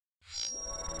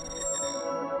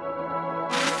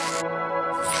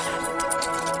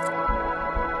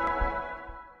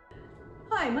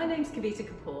Kavita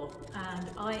Kapoor and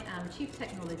I am Chief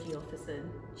Technology Officer,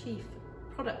 Chief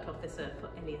Product Officer for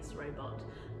Elias Robot.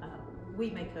 We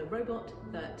make a robot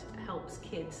that helps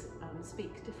kids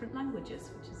speak different languages,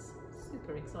 which is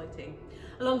super exciting.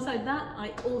 Alongside that,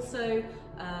 I also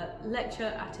lecture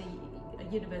at a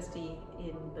university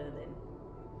in Berlin.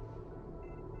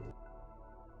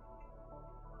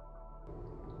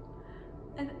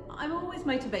 And I'm always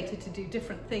motivated to do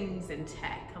different things in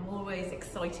tech. I'm always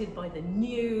excited by the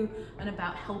new and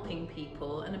about helping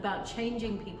people and about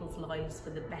changing people's lives for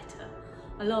the better.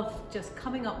 I love just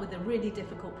coming up with a really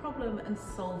difficult problem and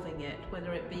solving it,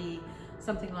 whether it be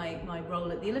something like my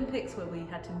role at the Olympics, where we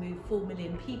had to move 4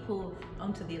 million people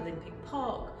onto the Olympic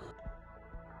Park.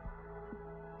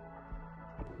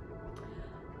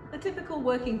 A typical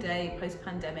working day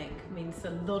post-pandemic means a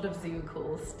lot of Zoom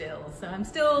calls still. So I'm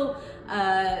still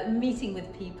meeting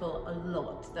with people a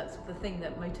lot. That's the thing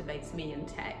that motivates me in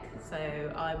tech. So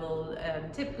I will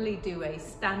typically do a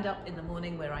stand-up in the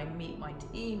morning where I meet my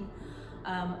team.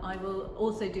 I will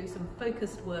also do some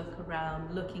focused work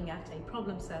around looking at a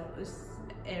problem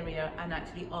area and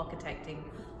actually architecting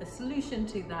a solution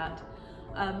to that.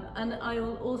 And I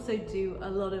will also do a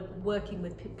lot of working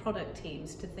with product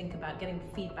teams to think about getting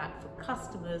feedback from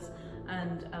customers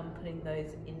and putting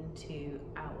those into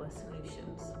our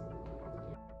solutions.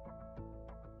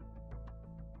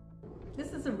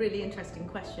 This is a really interesting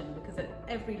question because at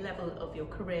every level of your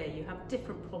career you have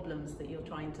different problems that you're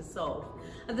trying to solve.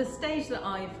 At the stage that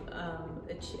I've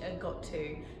got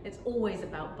to, it's always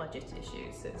about budget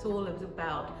issues. It's all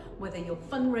about whether you're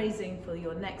fundraising for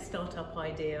your next startup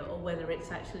idea or whether it's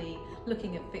actually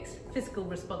looking at fiscal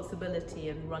responsibility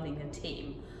and running a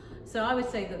team. So I would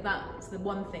say that that's the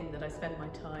one thing that I spend my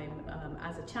time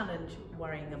as a challenge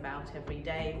worrying about every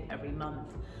day, every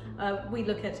month. We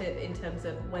look at it in terms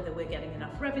of whether we're getting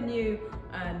enough revenue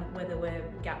and whether we're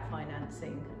gap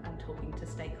financing and talking to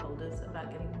stakeholders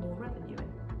about getting more revenue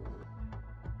in.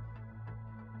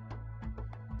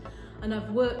 And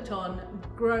I've worked on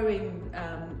growing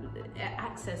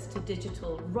access to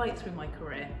digital right through my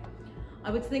career.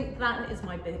 I would think that is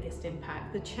my biggest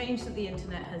impact. The change that the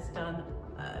internet has done,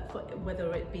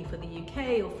 whether it be for the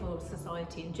UK or for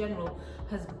society in general,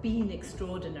 has been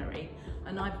extraordinary.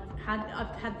 And I've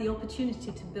had the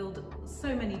opportunity to build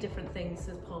so many different things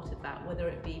as part of that, whether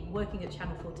it be working at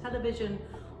Channel 4 Television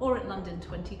or at London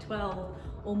 2012,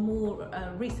 or more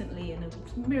recently in a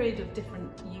myriad of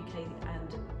different UK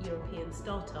and European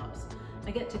startups.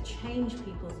 I get to change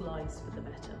people's lives for the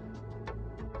better.